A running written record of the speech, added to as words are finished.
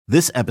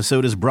This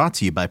episode is brought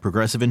to you by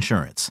Progressive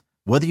Insurance.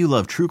 Whether you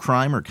love true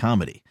crime or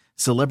comedy,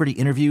 celebrity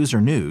interviews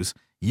or news,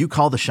 you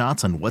call the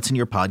shots on what's in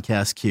your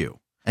podcast queue.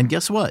 And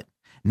guess what?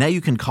 Now you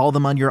can call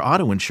them on your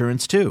auto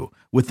insurance too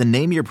with the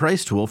Name Your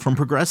Price tool from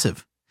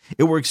Progressive.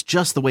 It works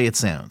just the way it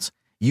sounds.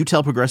 You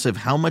tell Progressive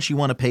how much you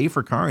want to pay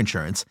for car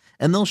insurance,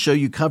 and they'll show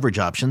you coverage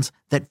options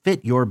that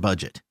fit your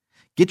budget.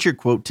 Get your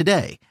quote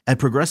today at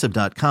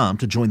Progressive.com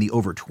to join the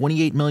over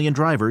 28 million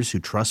drivers who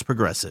trust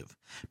Progressive.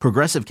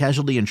 Progressive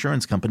Casualty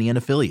Insurance Company and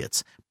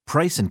Affiliates.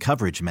 Price and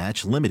coverage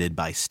match limited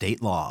by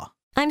state law.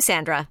 I'm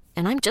Sandra,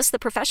 and I'm just the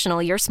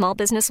professional your small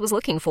business was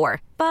looking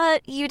for.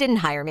 But you didn't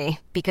hire me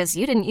because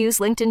you didn't use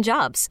LinkedIn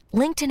Jobs.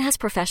 LinkedIn has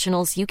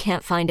professionals you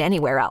can't find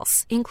anywhere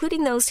else,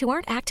 including those who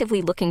aren't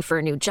actively looking for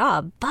a new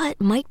job, but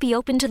might be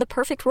open to the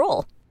perfect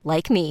role,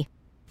 like me.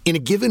 In a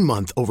given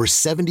month, over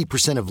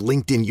 70% of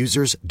LinkedIn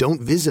users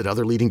don't visit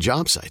other leading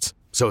job sites.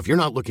 So if you're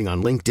not looking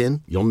on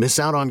LinkedIn, you'll miss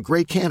out on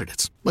great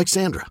candidates like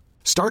Sandra.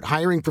 Start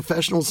hiring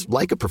professionals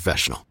like a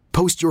professional.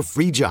 Post your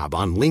free job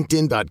on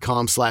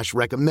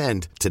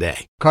linkedin.com/recommend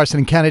today. Karson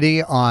and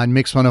Kennedy on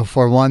Mix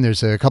 104.1.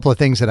 There's a couple of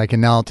things that I can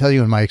now tell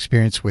you in my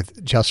experience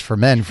with Just for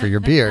Men for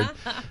your beard.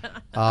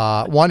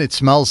 One, it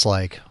smells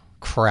like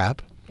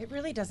crap. It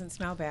really doesn't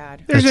smell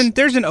bad.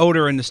 There's an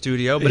odor in the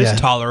studio, but it's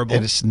tolerable.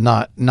 It's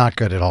not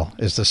good at all,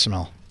 is the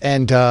smell.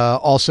 And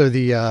also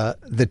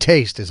the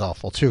taste is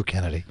awful too,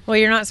 Kennedy. Well,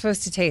 you're not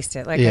supposed to taste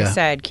it. Like I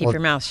said, keep your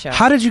mouth shut.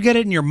 How did you get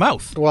it in your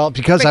mouth? Well,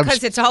 because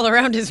it's all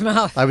around his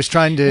mouth. I was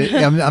trying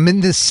to. I'm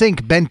in this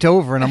sink, bent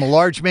over, and I'm a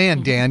large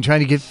man, Dan,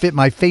 trying to fit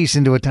my face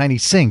into a tiny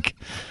sink.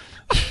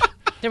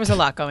 There was a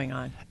lot going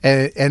on.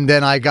 And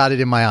then I got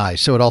it in my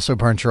eyes, so it also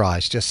burnt your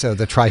eyes, just so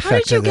the trifecta. How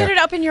did you get it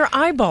up in your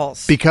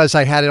eyeballs? Because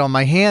I had it on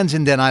my hands,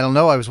 and then I don't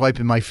know, I was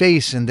wiping my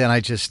face, and then I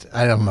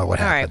don't know what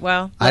happened. All right,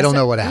 well. I don't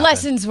know what happened.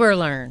 Lessons were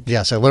learned.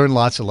 Yes, I learned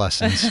lots of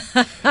lessons.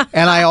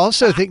 And I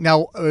also think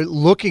now,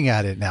 looking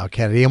at it now,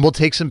 Kennedy, and we'll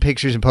take some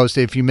pictures and post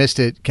it. If you missed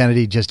it,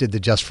 Kennedy just did the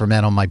Just for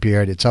Men on my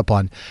beard. It's up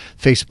on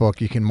Facebook.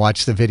 You can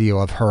watch the video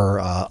of her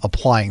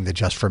applying the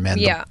Just for Men,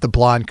 the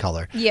blonde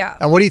color. Yeah.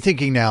 And what are you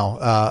thinking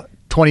now,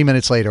 20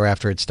 minutes later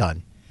after it's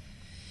done?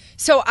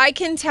 So I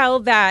can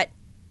tell that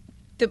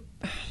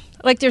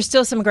there's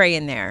still some gray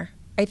in there.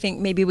 I think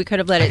maybe we could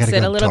have let it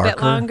sit a little bit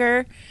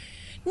longer.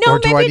 No, or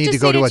do maybe I it need just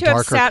to go to needed a to have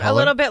darker sat color? a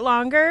little bit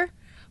longer.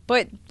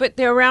 But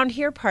the around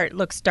here part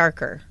looks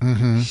darker.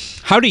 Mm-hmm.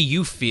 How do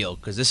you feel?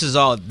 Because this is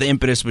all the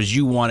impetus was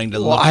you wanting to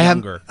look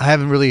younger. I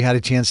haven't really had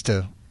a chance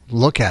to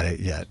look at it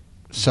yet,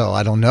 so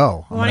I don't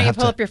know. Why don't you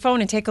pull up your phone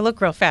and take a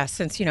look real fast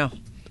since,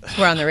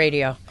 we're on the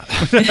radio.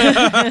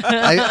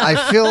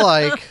 I feel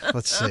like,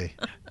 let's see.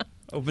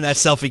 Open that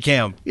selfie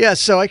cam. Yeah,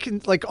 so I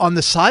can, on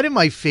the side of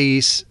my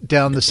face,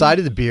 down the side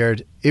of the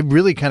beard, it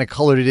really kind of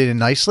colored it in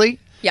nicely.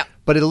 Yeah.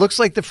 But it looks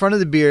like the front of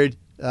the beard,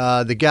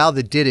 the gal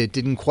that did it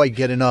didn't quite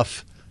get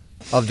enough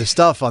of the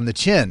stuff on the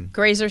chin.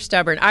 Grays are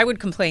stubborn. I would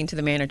complain to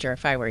the manager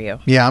if I were you.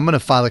 Yeah, I'm going to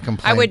file a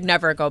complaint. I would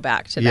never go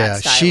back to that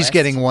stylist. She's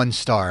getting 1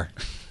 star.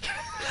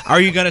 Are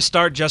you going to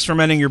start Just for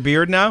Menning your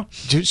beard now?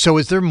 So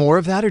is there more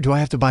of that, or do I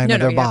have to buy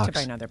another box? No, you have to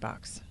buy another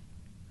box.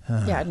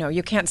 Yeah, no,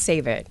 you can't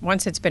save it.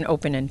 Once it's been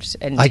open and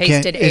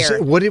tasted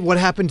air. What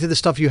happened to the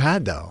stuff you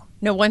had, though?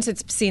 No, once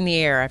it's seen the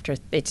air, after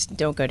it's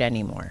no good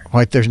anymore.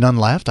 Like there's none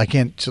left? I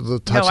can't touch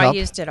up? No, I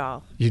used it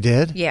all. You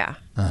did? Yeah.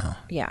 Oh.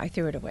 Yeah, I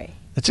threw it away.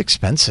 It's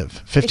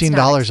expensive.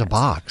 $15 a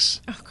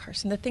box. Oh,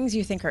 Karson, the things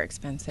you think are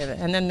expensive,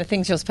 and then the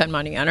things you'll spend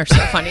money on are so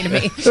funny to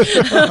me.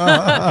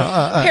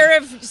 Pair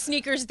of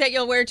sneakers that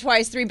you'll wear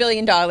twice, $3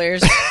 billion.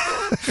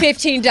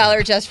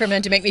 $15 Just for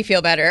Men to make me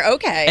feel better.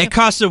 Okay. It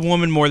costs a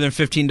woman more than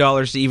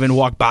 $15 to even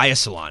walk by a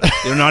salon.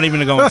 They're not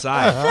even going to go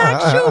inside.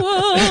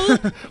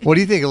 Factual. What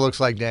do you think it looks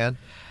like, Dan?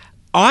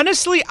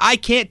 Honestly, I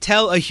can't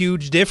tell a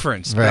huge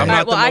difference. Right. I'm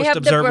not the most I have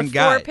observant the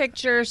before guy.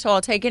 picture, so I'll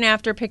take an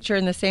after picture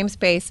in the same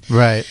space.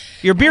 Right.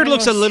 Your beard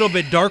looks a little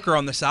bit darker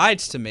on the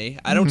sides to me.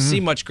 I don't see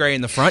much gray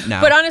in the front now.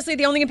 But honestly,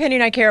 the only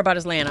opinion I care about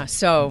is Lana,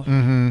 so...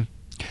 Mm-hmm.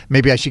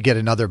 Maybe I should get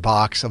another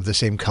box of the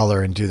same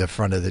color and do the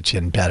front of the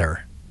chin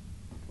better.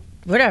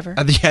 Whatever.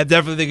 I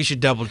definitely think you should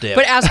double dip.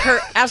 But ask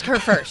her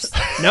first.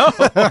 No.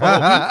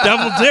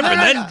 Double dip and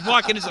then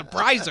walk in and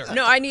surprise her.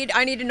 No, I need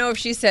to know if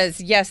she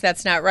says, yes,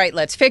 that's not right,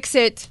 let's fix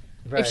it.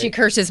 Right. If she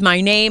curses my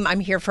name,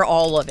 I'm here for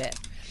all of it.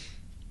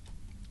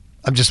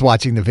 I'm just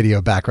watching the video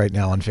back right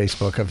now on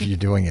Facebook of you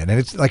doing it. And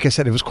it's like I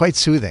said, it was quite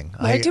soothing.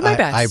 I do my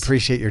best. I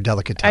appreciate your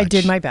delicate touch. I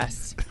did my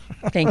best.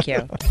 Thank you.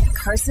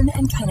 Karson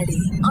and Kennedy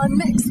on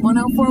Mix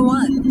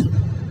 104.1.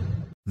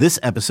 This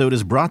episode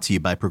is brought to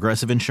you by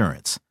Progressive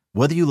Insurance.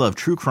 Whether you love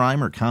true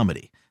crime or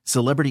comedy,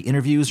 celebrity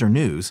interviews or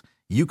news,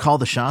 you call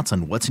the shots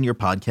on what's in your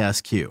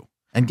podcast queue.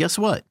 And guess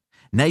what?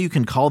 Now you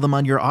can call them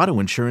on your auto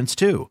insurance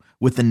too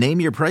with the Name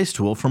Your Price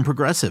tool from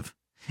Progressive.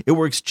 It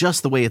works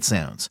just the way it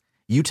sounds.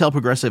 You tell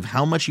Progressive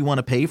how much you want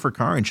to pay for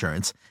car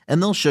insurance,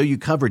 and they'll show you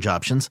coverage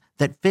options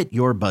that fit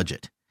your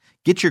budget.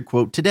 Get your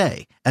quote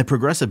today at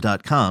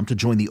Progressive.com to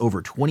join the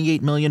over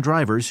 28 million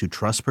drivers who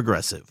trust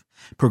Progressive.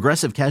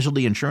 Progressive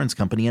Casualty Insurance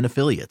Company and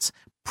Affiliates.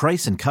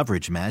 Price and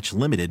coverage match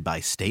limited by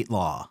state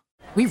law.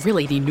 We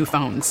really need new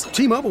phones.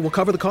 T-Mobile will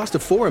cover the cost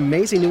of 4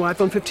 amazing new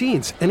iPhone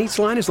 15s, and each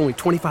line is only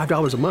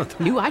 $25 a month.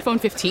 New iPhone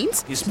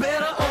 15s? It's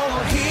better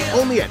over here.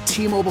 Only at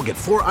T-Mobile, get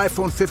 4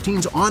 iPhone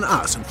 15s on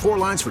us and 4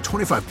 lines for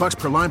 $25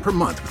 per line per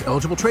month with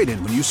eligible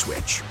trade-in when you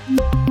switch.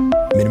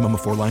 Minimum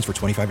of 4 lines for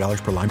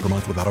 $25 per line per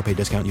month with autopay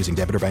discount using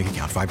debit or bank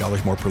account.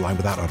 $5 more per line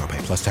without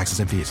autopay, plus taxes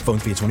and fees. Phone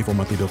fee at 24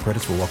 monthly bill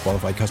credits for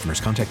well-qualified customers.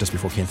 Contact us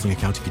before canceling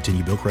account to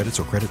continue bill credits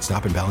or credit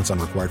stop and balance on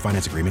required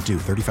finance agreement due.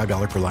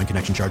 $35 per line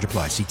connection charge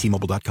applies. See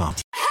T-Mobile.com.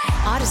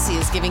 Odyssey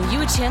is giving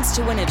you a chance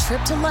to win a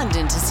trip to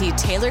London to see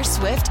Taylor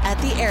Swift at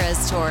the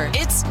Eras Tour.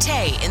 It's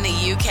Tay in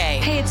the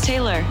UK. Hey, it's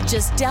Taylor.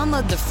 Just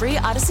download the free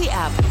Odyssey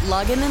app,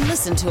 log in and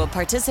listen to a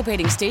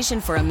participating station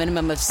for a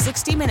minimum of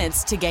 60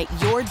 minutes to get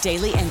your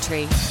daily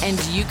entry.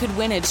 And you could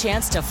win a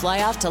chance to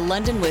fly off to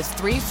London with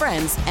 3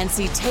 friends and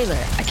see Taylor.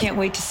 I can't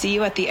wait to see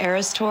you at the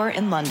Eras Tour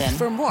in London.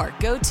 For more,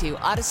 go to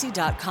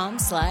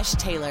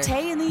odyssey.com/Taylor.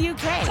 Tay in the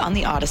UK. It's on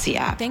the Odyssey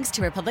app. Thanks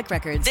to Republic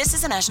Records. This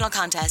is a national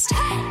contest.